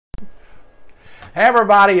Hey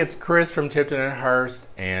everybody, it's Chris from Tipton and Hurst,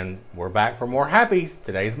 and we're back for more happies.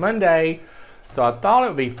 Today's Monday, so I thought it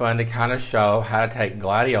would be fun to kind of show how to take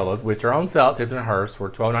gladiolas, which are on sale at Tipton and Hurst for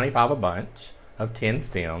 $12.95 a bunch of 10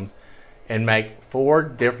 stems, and make 4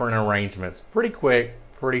 different arrangements. Pretty quick,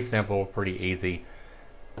 pretty simple, pretty easy.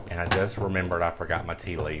 And I just remembered I forgot my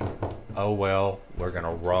tea leaf. Oh well, we're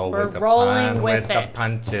gonna roll with the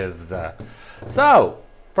punches. So,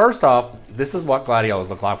 first off, this is what gladiolas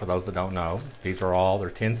look like for those that don't know. These are all, they're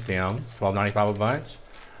 10 stems, $12.95 a bunch.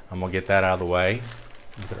 I'm gonna get that out of the way.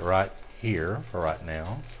 Put it right here for right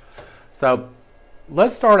now. So,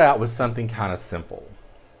 let's start out with something kind of simple.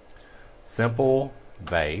 Simple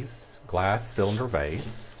vase, glass cylinder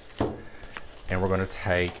vase. And we're gonna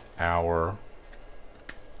take our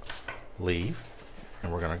leaf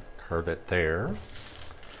and we're going to curve it there,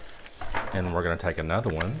 and we're going to take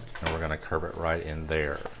another one and we're going to curve it right in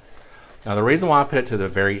there. Now the reason why I put it to the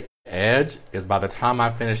very edge is by the time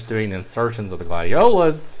I finish doing insertions of the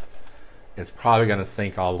gladiolas, it's probably going to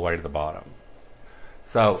sink all the way to the bottom.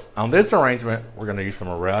 So on this arrangement, we're going to use some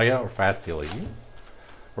Aurelia or Fatsia leaves.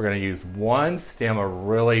 We're going to use one stem, a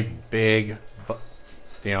really big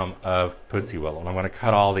stem of Pussy Willow, and I'm going to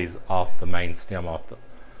cut all these off the main stem, off the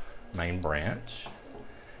main branch,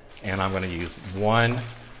 and I'm going to use one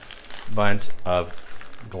bunch of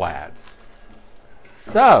glads.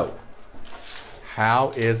 So,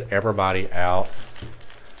 how is everybody out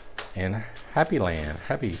in Happy Land?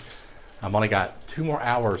 Happy. I've only got 2 more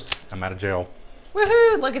hours. I'm out of jail.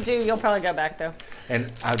 Woohoo! Look at you. You'll probably go back though. And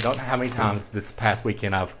I don't know how many times this past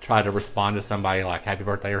weekend I've tried to respond to somebody like happy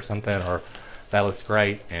birthday or something, or that looks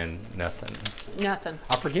great, and nothing. Nothing.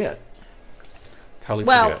 I forget. Totally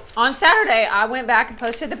well, forget. On Saturday, I went back and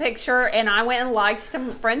posted the picture, and I went and liked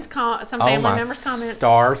some friends, some family members' comments.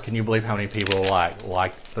 Stars! Can you believe how many people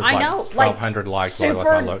like? I know, 1,200 likes.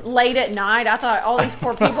 Super late at night. I thought all these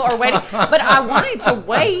poor people are waiting, but I wanted to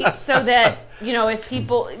wait so that if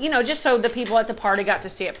people, just so the people at the party got to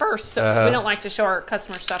see it first. So we don't like to show our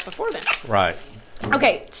customer stuff before then. Right.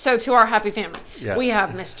 Okay, so to our happy family. Yes. We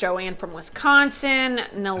have Miss Joanne from Wisconsin,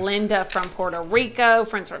 Nalinda from Puerto Rico,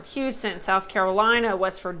 friends from Houston, South Carolina,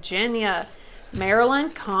 West Virginia,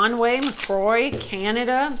 Maryland, Conway, McCroy,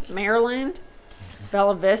 Canada, Maryland,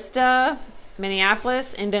 Bella Vista,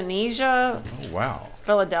 Minneapolis, Indonesia,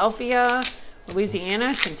 Philadelphia,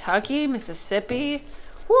 Louisiana, Kentucky, Mississippi.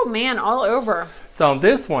 Oh man, all over. So on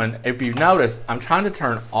this one, if you notice, I'm trying to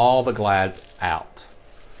turn all the glads out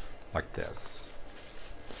like this.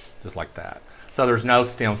 Just like that. So there's no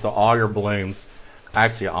stem, so all your blooms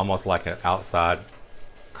actually almost like an outside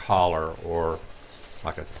collar or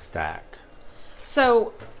like a stack.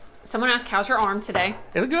 So someone asked, how's your arm today?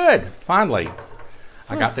 It's good, finally.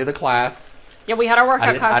 I got through the class. Yeah, we had our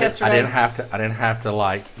workout class yesterday. I didn't have to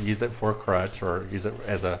like use it for a crutch or use it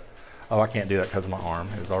as a, I can't do that because of my arm.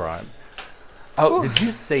 It was all right. Oh, did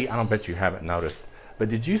you see, I don't bet you haven't noticed, but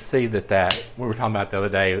did you see that we were talking about the other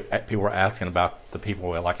day, people were asking about the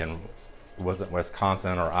people like in, was it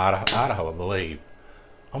Wisconsin or Idaho, I believe.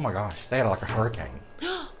 Oh my gosh, they had like a hurricane.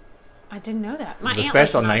 I didn't know that. There's a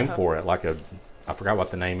special name for it, like I forgot what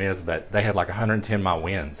the name is, but they had like 110 mile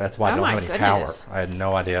winds. That's why I don't have any power. I had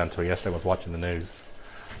no idea until yesterday I was watching the news.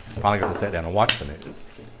 Finally got to sit down and watch the news.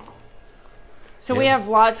 So we have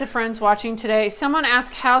lots of friends watching today. Someone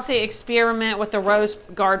asked, how's the experiment with the rose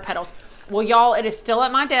guard petals? Well, y'all, it is still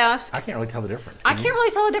at my desk. I can't really tell the difference. I can't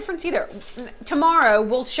really tell the difference either. Tomorrow,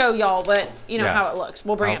 we'll show y'all what, how it looks.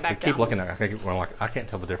 We'll bring it back down. Keep looking at it. I can't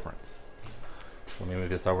tell the difference. Let me move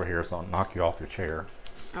this over here so I'll knock you off your chair.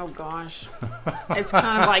 Oh, gosh. It's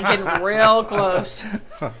kind of like getting real close.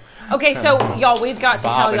 Okay, so, y'all, we've got to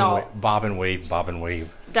tell y'all. Bob and weave.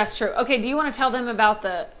 That's true. Okay, do you want to tell them about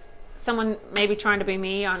someone maybe trying to be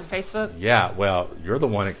me on Facebook? Yeah, well, you're the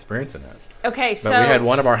one experiencing it. Okay, so. But we had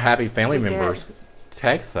one of our happy family members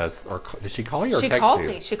text us, or did she call you or text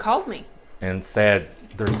you? She called me. And said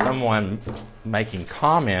there's someone making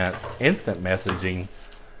comments, instant messaging.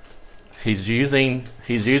 He's using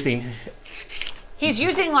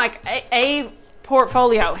like a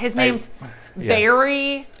portfolio. His name's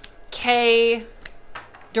Barry K.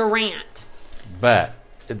 Durant. But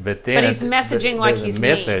he's messaging like he's me.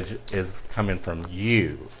 The message is coming from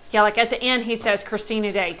you. Yeah, like at the end he says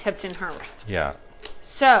Christina Day, Tipton Hurst. Yeah.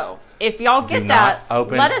 So if y'all get that,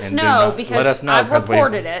 let us know because I've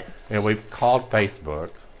reported it. And we've called Facebook.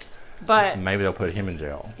 But maybe they'll put him in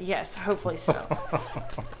jail. Yes, hopefully so.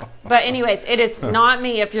 But anyways, it is not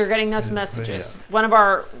me if you're getting those messages.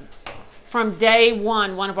 Yeah. From day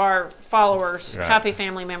one of our followers, happy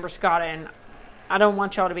family members got in. I don't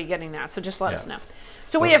want y'all to be getting that, so just let us know.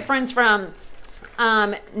 So we have friends from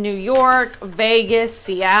New York, Vegas,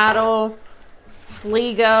 Seattle,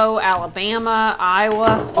 Sligo, Alabama,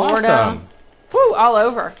 Iowa, Florida. Awesome. Woo, all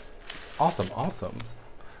over. Awesome. So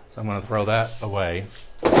I'm going to throw that away.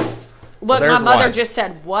 Look, there's my mother one. just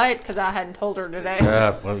said what? Because I hadn't told her today.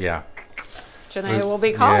 Well, yeah. Janae will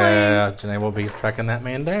be calling. Yeah, Janae will be tracking that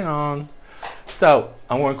man down. So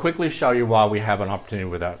I'm going to quickly show you why we have an opportunity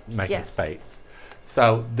without making Yes. space.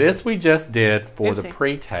 So this we just did for the Oopsie.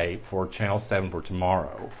 pre-tape for Channel 7 for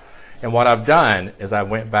tomorrow. And what I've done is I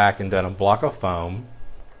went back and done a block of foam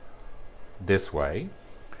this way.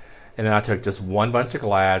 And then I took just one bunch of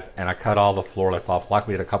glads and I cut all the floorlets off like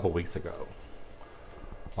we did a couple weeks ago.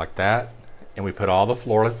 Like that. And we put all the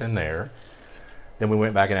floorlets in there. Then we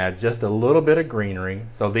went back and added just a little bit of greenery.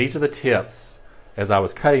 So these are the tips. As I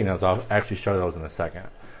was cutting those, I'll actually show those in a second,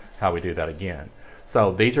 how we do that again.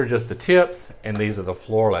 So these are just the tips, and these are the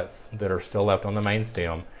floorlets that are still left on the main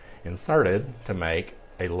stem, inserted to make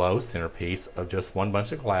a low centerpiece of just one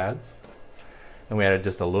bunch of glads. And we added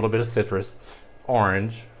just a little bit of citrus,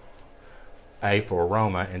 orange, A for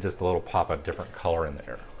aroma, and just a little pop of different color in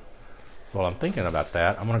there. So while I'm thinking about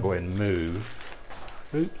that, I'm going to go ahead and move.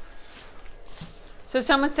 Oops. So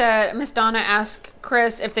someone said, Miss Donna asked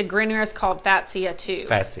Chris if the greenery is called Fatsia too.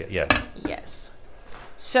 Fatsia, yes. Yes.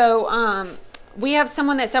 So we have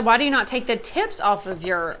someone that said, why do you not take the tips off of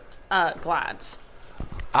your glads?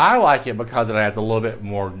 I like it because it adds a little bit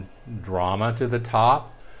more drama to the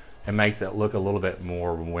top and makes it look a little bit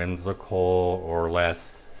more whimsical or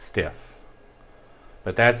less stiff.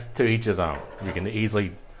 But that's to each his own. You can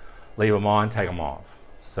easily leave them on, take them off.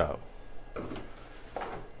 So,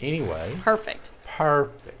 anyway. Perfect.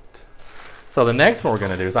 So the next one we're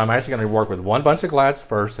going to do is I'm actually going to work with one bunch of glads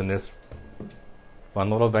first in this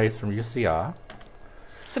fun little vase from UCI.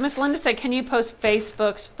 So Miss Linda said, can you post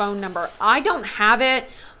Facebook's phone number? I don't have it.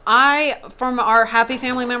 From our Happy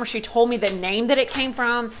Family member, she told me the name that it came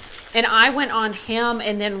from, and I went on him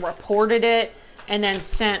and then reported it and then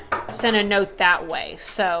sent a note that way.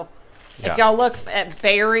 So if y'all look at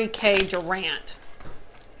Barry K. Durant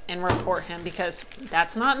and report him, because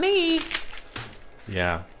that's not me.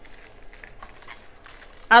 Yeah.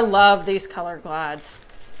 I love these colored glads.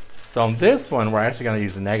 So on this one, we're actually going to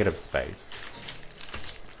use the negative space.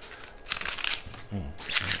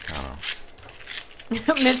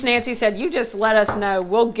 Miss Nancy said, you just let us know.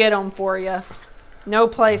 We'll get them for you. No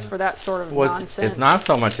place for that sort of nonsense. It's not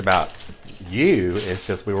so much about you. It's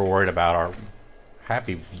just we were worried about our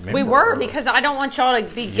happy member. We were, because I don't want y'all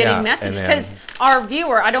to be getting messages. Because our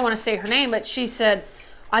viewer, I don't want to say her name, but she said,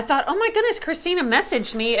 I thought, oh my goodness, Christina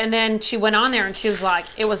messaged me. And then she went on there and she was like,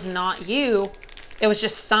 it was not you. It was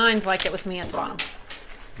just signs like it was me at the bottom.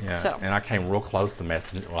 Yeah, so. And I came real close to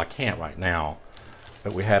messaging. Well, I can't right now.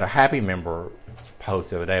 But we had a happy member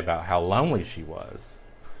post the other day about how lonely she was.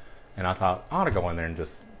 And I thought, I ought to go in there and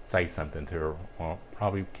just say something to her. Well,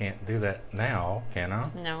 probably can't do that now, can I?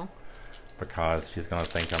 No. Because she's going to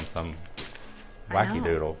think I'm some wacky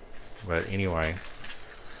doodle. But anyway.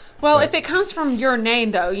 Well, if it comes from your name,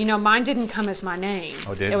 though, you know, mine didn't come as my name.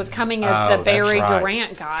 Oh, didn't? It was coming as the Barry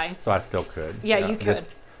Durant guy. So I still could. Yeah, you could. Just,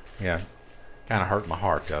 yeah. Kind of hurt my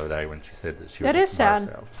heart the other day when she said that she was That is by sad.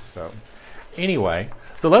 herself. So anyway,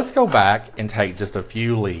 so let's go back and take just a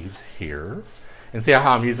few leaves here and see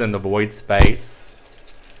how I'm using the void space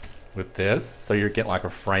with this. So you're getting like a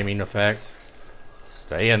framing effect.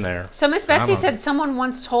 Stay in there. So Miss Betsy said someone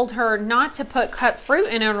once told her not to put cut fruit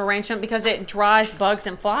in an arrangement because it drives bugs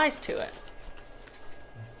and flies to it.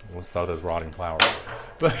 Well, so does rotting flower.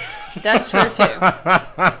 That's true too.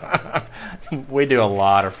 We do a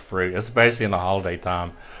lot of fruit, especially in the holiday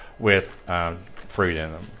time with fruit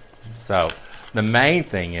in them. So the main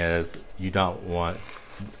thing is you don't want,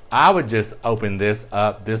 I would just open this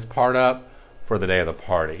part up for the day of the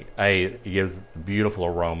party. It gives a beautiful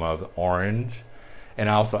aroma of orange and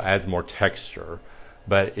also adds more texture.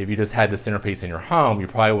 But if you just had the centerpiece in your home, you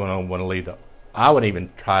probably wouldn't want to leave I would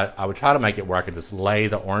try to make it where I could just lay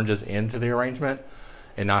the oranges into the arrangement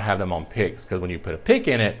and not have them on picks, because when you put a pick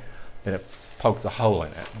in it, then it pokes a hole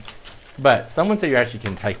in it. But someone said you actually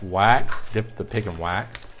can take wax, dip the pick in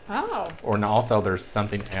wax. Oh. Or also there's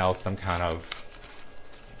something else, some kind of,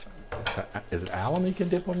 is it alum you can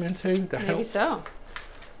dip them into? Maybe so.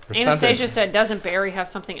 Anastasia said, doesn't Barry have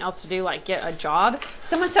something else to do, like get a job?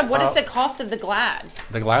 Someone said, what is the cost of the glads?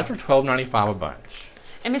 The glads are $12.95 a bunch.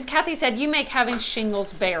 And Miss Kathy said, you make having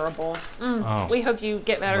shingles bearable. We hope you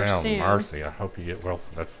get better soon. Well, mercy, I hope you get well.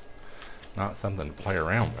 That's not something to play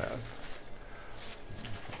around with.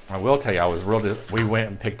 I will tell you, we went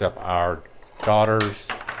and picked up our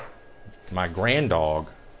my grand dog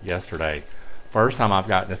yesterday. First time I've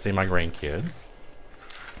gotten to see my grandkids.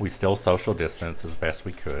 We still social distance as best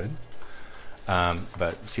we could.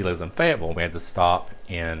 But she lives in Fayetteville. We had to stop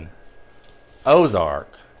in Ozark.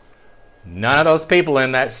 None of those people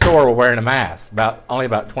in that store were wearing a mask. Only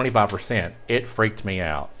about 25%. It freaked me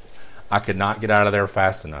out. I could not get out of there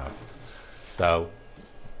fast enough. So,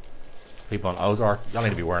 people in Ozark, y'all need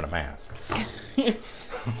to be wearing a mask.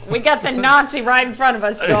 We got the Nazi right in front of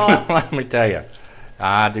us, y'all. Let me tell you,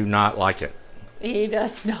 I do not like it. He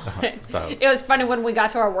does not. So. It was funny when we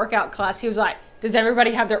got to our workout class. He was like, does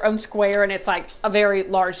everybody have their own square? And it's like a very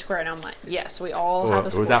large square. And I'm like, yes, we all have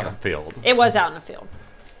a square. It was out in the field. It was out in the field.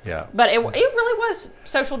 Yeah. But it really was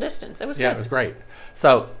social distance. It was good. Yeah, it was great.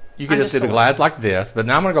 So you can just do the glads like this. But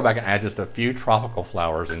now I'm going to go back and add just a few tropical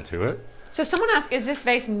flowers into it. So someone asked, is this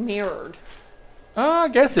vase mirrored? I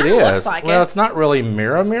guess it Kinda is. looks like Well, it. it's not really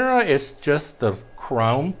mirror. It's just the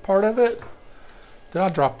chrome part of it. Did I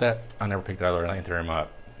drop that? I never picked it up. I didn't throw him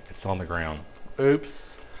up. It's still on the ground.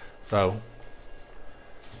 Oops. So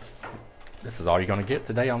this is all you're going to get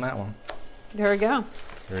today on that one. There we go.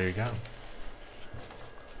 There you go.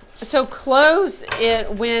 So close it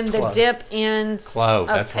when the dip ends. Clove,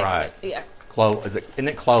 that's okay. right. Yeah. Clove. Isn't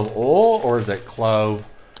it clove oil or is it clove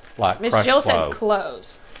like Miss crushed Jill clove? said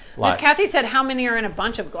close. Like Miss Kathy said how many are in a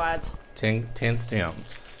bunch of glads? 10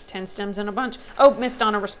 stems. 10 stems in a bunch. Oh, Miss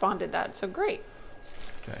Donna responded that. So great.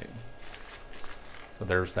 Okay. So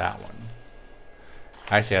there's that one.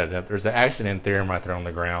 Actually, there's actually an anthurium right there on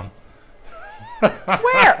the ground.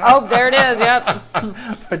 Where? Oh, there it is. Yep.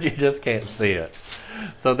 But you just can't see it.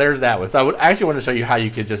 So there's that one. So I actually want to show you how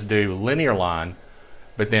you could just do linear line,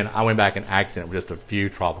 but then I went back and accented with just a few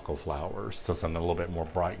tropical flowers, so something a little bit more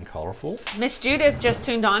bright and colorful. Miss Judith just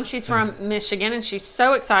tuned on. She's from Michigan, and she's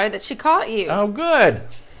so excited that she caught you. Oh, good.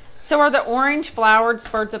 So are the orange flowered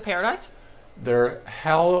birds of paradise? They're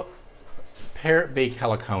parrotbeak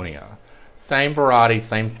heliconia. Same variety,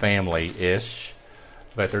 same family-ish,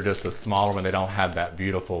 but they're just a smaller one. They don't have that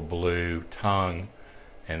beautiful blue tongue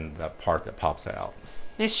and that part that pops out.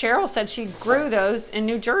 Miss Cheryl said she grew those in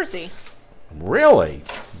New Jersey. Really?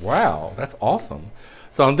 Wow, that's awesome.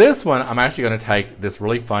 So on this one, I'm actually going to take this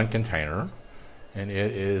really fun container, and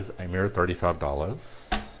it is a mere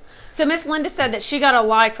 $35. So Miss Linda said that she got a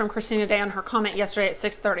like from Christina Day on her comment yesterday at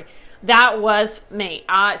 6:30. That was me.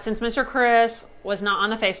 Since Mr. Chris was not on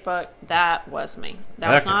the Facebook, that was me. That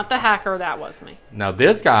was not the hacker. That was me. Now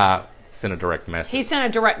this guy sent a direct message. He sent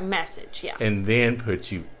a direct message, yeah. And then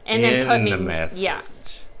put you and in then put the me, message. Yeah.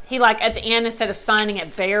 He at the end, instead of signing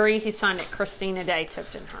it Barry, he signed it Christina Day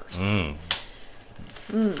Tipton-Hurst.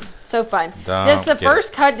 So fun. Does the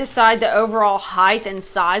first cut decide the overall height and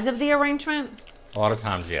size of the arrangement? A lot of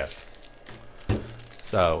times, yes.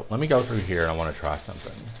 So let me go through here. I want to try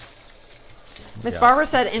something. Miss Barbara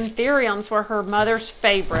said anthuriums were her mother's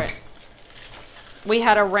favorite. We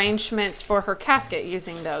had arrangements for her casket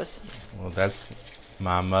using those. Well, that's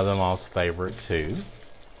my mother-in-law's favorite too.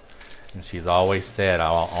 And she's always said,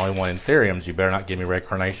 I only want anthuriums. You better not give me red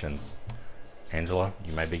carnations. Angela,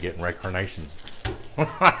 you may be getting red carnations.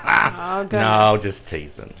 Oh, goodness. No, just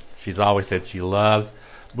teasing. She's always said she loves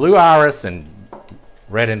blue iris and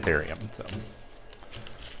red anthurium. So.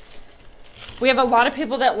 We have a lot of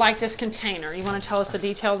people that like this container. You want to tell us the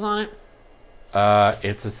details on it?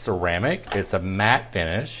 It's a ceramic. It's a matte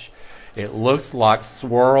finish. It looks like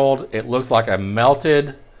swirled. It looks like a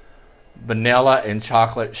melted vanilla and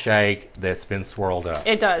chocolate shake that's been swirled up.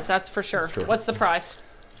 It does, that's for sure. What's the price?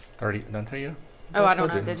 30. Did I tell you? Oh, I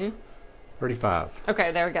don't know. Did you? 35.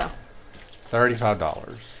 Okay, there we go.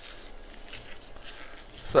 $35.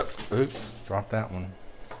 So, oops, dropped that one.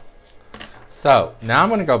 So now I'm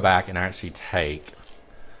going to go back and actually take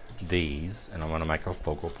these, and I'm going to make a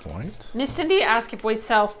focal point. Miss Cindy asked if we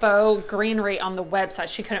sell faux greenery on the website.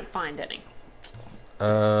 She couldn't find any. We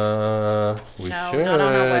no, should. not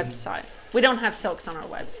on our website. We don't have silks on our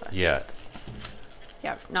website. Yet.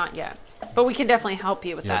 Yeah, not yet. But we can definitely help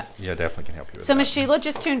you with that. Yeah, definitely can help you with so that. Miss Sheila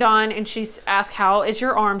just tuned on, and she's asked, how is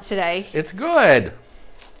your arm today? It's good.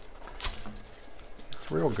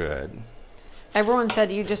 It's real good. Everyone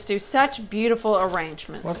said you just do such beautiful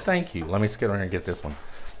arrangements. Well, thank you. Let me get on here and get this one.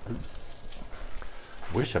 Oops.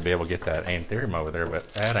 Wish I'd be able to get that anthurium over there,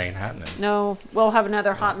 but that ain't happening. No, we'll have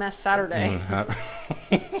another hot mess Saturday.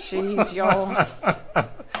 Jeez, y'all.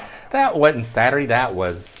 That wasn't Saturday. That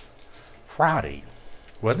was Friday,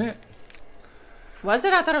 wasn't it? Was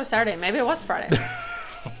it? I thought it was Saturday. Maybe it was Friday.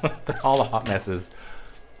 all the hot messes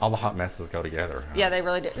go together. Huh? Yeah, they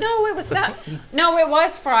really did. No, it was No, it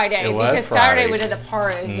was Friday because Saturday we did the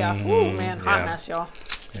party. Yeah. Ooh, man, hot mess, y'all.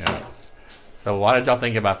 Yeah. So, what did y'all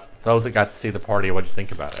think about those that got to see the party? What did you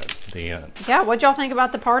think about it at the end? Yeah, what y'all think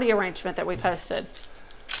about the party arrangement that we posted?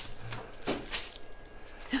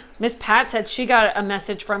 Miss Pat said she got a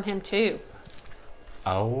message from him too.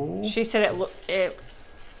 Oh. She said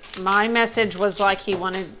my message was like he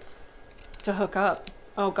wanted to hook up.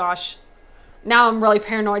 Oh gosh. Now I'm really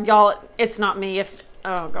paranoid, y'all. It's not me.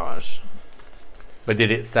 Oh gosh. But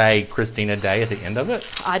did it say Christina Day at the end of it?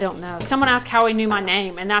 I don't know. Someone asked how he knew my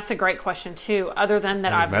name, and that's a great question too. Other than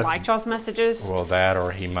that, I've liked y'all's messages. Well, that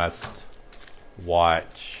or he must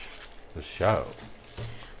watch the show.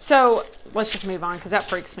 So let's just move on because that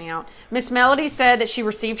freaks me out. Miss Melody said that she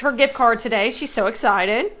received her gift card today. She's so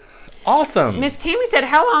excited. Awesome. Miss Tammy said,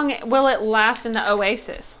 "How long will it last in the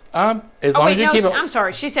Oasis?" As long as you keep it. I'm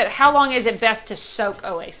sorry. She said, "How long is it best to soak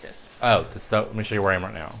Oasis?" Oh, to soak. Let me show you where I am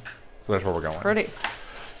right now. So that's where we're going. Pretty.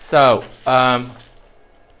 So,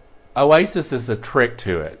 Oasis is a trick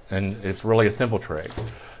to it, and it's really a simple trick.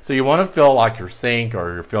 So you want to fill like your sink,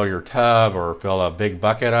 or you fill your tub, or fill a big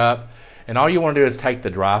bucket up, and all you want to do is take the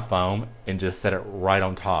dry foam and just set it right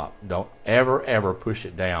on top. Don't ever push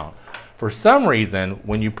it down. For some reason,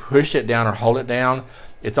 when you push it down or hold it down,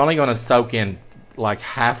 it's only going to soak in like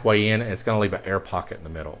halfway in, and it's going to leave an air pocket in the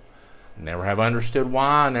middle. Never have understood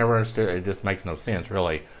why. Never understood. It just makes no sense,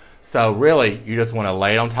 really. So really, you just want to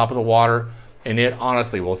lay it on top of the water, and it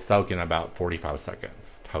honestly will soak in about 45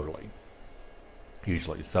 seconds, totally,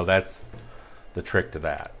 usually. So that's the trick to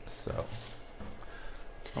that. So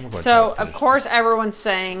of course, everyone's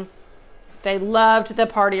saying they loved the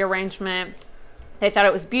party arrangement. They thought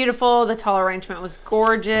it was beautiful. The tall arrangement was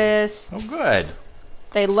gorgeous. Oh, good.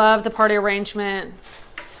 They loved the party arrangement.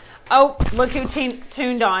 Oh, look who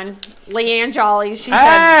tuned on. Leanne Jolly. She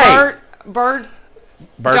said, Bird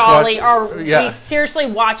Jolly, are we seriously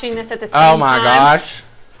watching this at the same time? Oh, my gosh.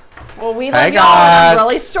 Well, we love y'all. I'm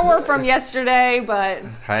really sore from yesterday, but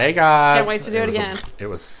hey, guys. Can't wait to do it again. It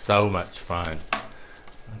was so much fun.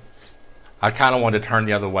 I kind of wanted to turn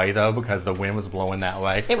the other way, though, because the wind was blowing that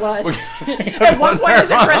way. It was. At one point, as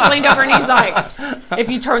Chris leaned over and he's like, if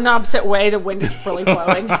you turn the opposite way, the wind is really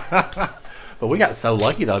blowing. But we got so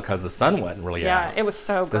lucky, though, because the sun wasn't really out. Yeah, it was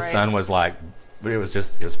so great. The sun was like, it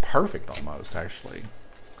was perfect almost, actually.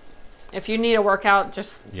 If you need a workout, I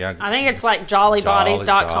think it's like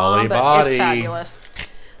jollybodies.com, but it's fabulous.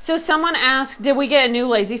 So someone asked, did we get a new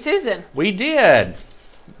Lazy Susan? We did.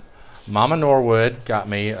 Mama Norwood got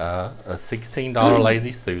me a $16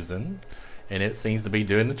 Lazy Susan, and it seems to be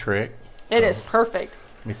doing the trick. It is perfect.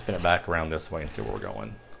 Let me spin it back around this way and see where we're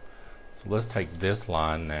going. So let's take this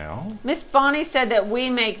line now. Miss Bonnie said that we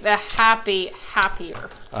make the happy happier.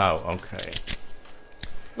 Oh, okay.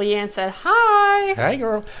 Leanne said, hi. Hey,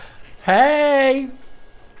 girl. Hey.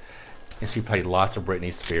 And she played lots of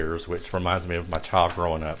Britney Spears, which reminds me of my child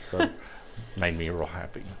growing up, so made me real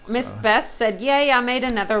happy. Miss Beth said, yay, I made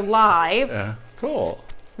another live. Cool.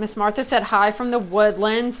 Miss Martha said, hi from the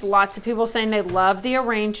Woodlands. Lots of people saying they love the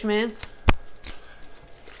arrangements.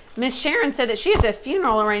 Miss Sharon said that she has a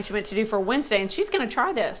funeral arrangement to do for Wednesday, and she's going to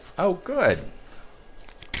try this. Oh, good.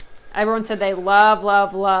 Everyone said they love,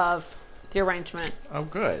 love, love the arrangement. Oh,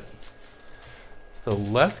 good. So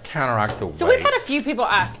let's counteract the weight. So we've had a few people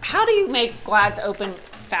ask, how do you make Glads open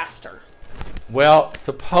faster? Well,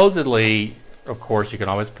 supposedly, of course, you can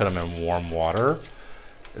always put them in warm water.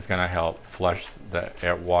 It's going to help flush the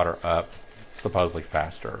water up supposedly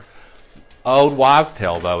faster. Old wives'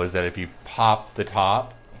 tale, though, is that if you pop the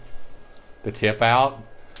tip out,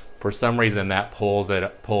 for some reason that pulls it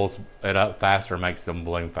up faster, makes them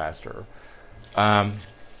bloom faster. I've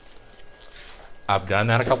done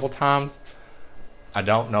that a couple times. I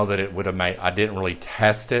don't know that it would have made. I didn't really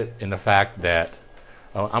test it in the fact that.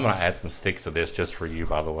 Oh, I'm going to add some sticks to this just for you,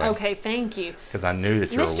 by the way. Okay, thank you. Because I knew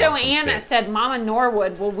that you were Miss Joanna said, Mama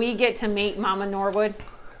Norwood. Will we get to meet Mama Norwood?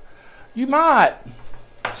 You might.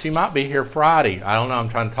 She might be here Friday. I don't know. I'm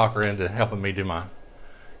trying to talk her into helping me do my.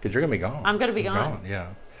 Because you're going to be gone. I'm going to be gone. Yeah.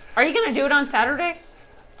 Are you going to do it on Saturday?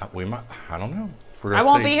 We might. I don't know. I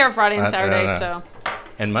won't be here Friday and Saturday, so.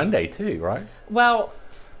 And Monday too, right? Well,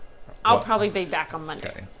 I'll probably be back on Monday.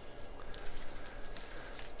 Okay.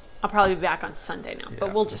 I'll probably be back on Sunday now,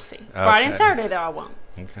 but we'll just see. Okay. Friday and Saturday, though, I won't.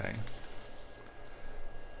 Okay.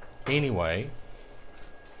 Anyway,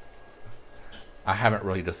 I haven't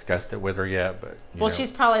really discussed it with her yet, but well,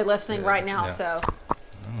 she's probably listening right now, so. I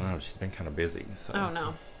don't know. She's been kind of busy. So. Oh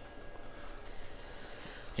no.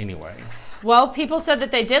 Anyway. Well, people said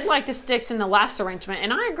that they did like the sticks in the last arrangement,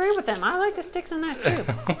 and I agree with them. I like the sticks in that too.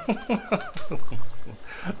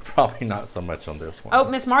 Probably not so much on this one. Oh,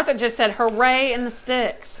 Miss Martha just said, hooray in the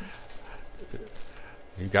sticks.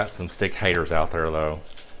 You've got some stick haters out there, though.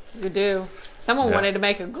 You do. Someone wanted to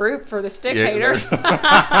make a group for the stick haters.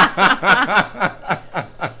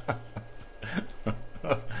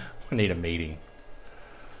 We need a meeting.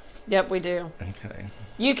 Yep, we do. Okay.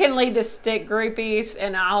 You can lead the stick groupies,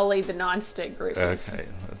 and I'll lead the non-stick groupies. Okay,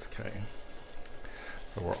 that's okay.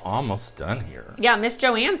 So we're almost done here. Yeah, Miss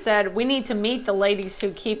Joanne said we need to meet the ladies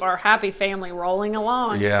who keep our happy family rolling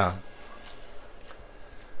along. Yeah.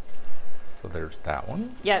 So there's that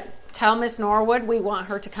one. Yeah, tell Miss Norwood we want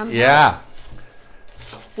her to come. Yeah.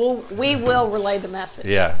 We will relay the message.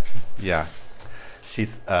 Yeah. Yeah.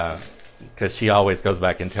 She's because she always goes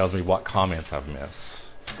back and tells me what comments I've missed.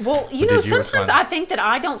 Well, sometimes I think that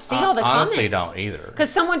I don't see all the comments. Honestly, don't either. Because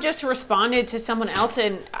someone just responded to someone else,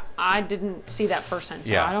 and I didn't see that person.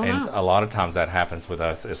 So I don't know. A lot of times that happens with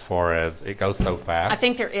us as far as it goes so fast. I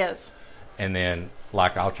think there is. And then,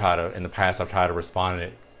 like, in the past, I've tried to respond,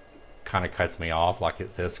 and it kind of cuts me off. Like,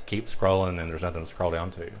 it says, keep scrolling, and there's nothing to scroll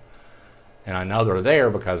down to. And I know they're there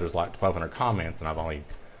because there's like 1,200 comments, and I've only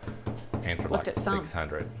answered like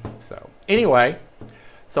 600. So, anyway.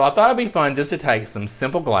 So I thought it'd be fun just to take some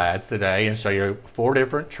simple glads today and show you 4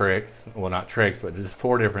 different tricks. Well, not tricks, but just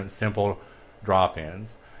 4 different simple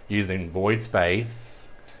drop-ins using void space,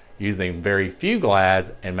 using very few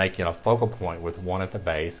glads, and making a focal point with one at the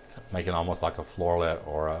base, making almost like a floralet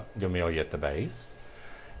or a gamelia at the base.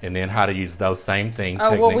 And then how to use those same things.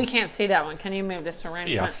 Oh, well, we can't see that one. Can you move this arrangement?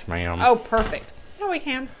 Yes, ma'am. Oh, perfect. Yeah, we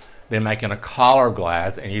can. Then making a collar of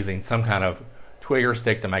glads and using some kind of twig or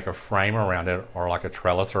stick to make a frame around it or like a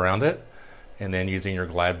trellis around it, and then using your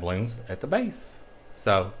glad blooms at the base.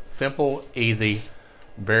 So simple, easy,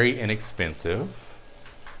 very inexpensive.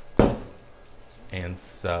 And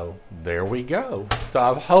so there we go. So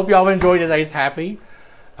I hope y'all enjoyed today's happy.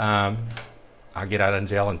 I'll get out of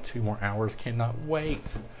jail in 2 more hours. Cannot wait.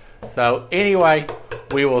 So anyway,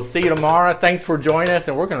 we will see you tomorrow. Thanks for joining us,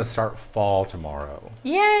 and we're going to start fall tomorrow.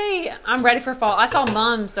 Yay! I'm ready for fall. I saw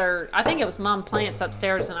I think it was mum plants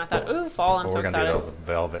upstairs, and I thought, ooh, fall, I'm so excited. We're going to do those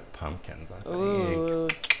velvet pumpkins, I think. Ooh.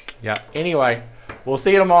 Yeah, anyway, we'll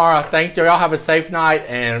see you tomorrow. Thanks, y'all. Have a safe night,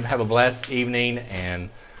 and have a blessed evening,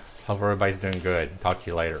 and hope everybody's doing good. Talk to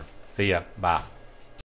you later. See ya. Bye.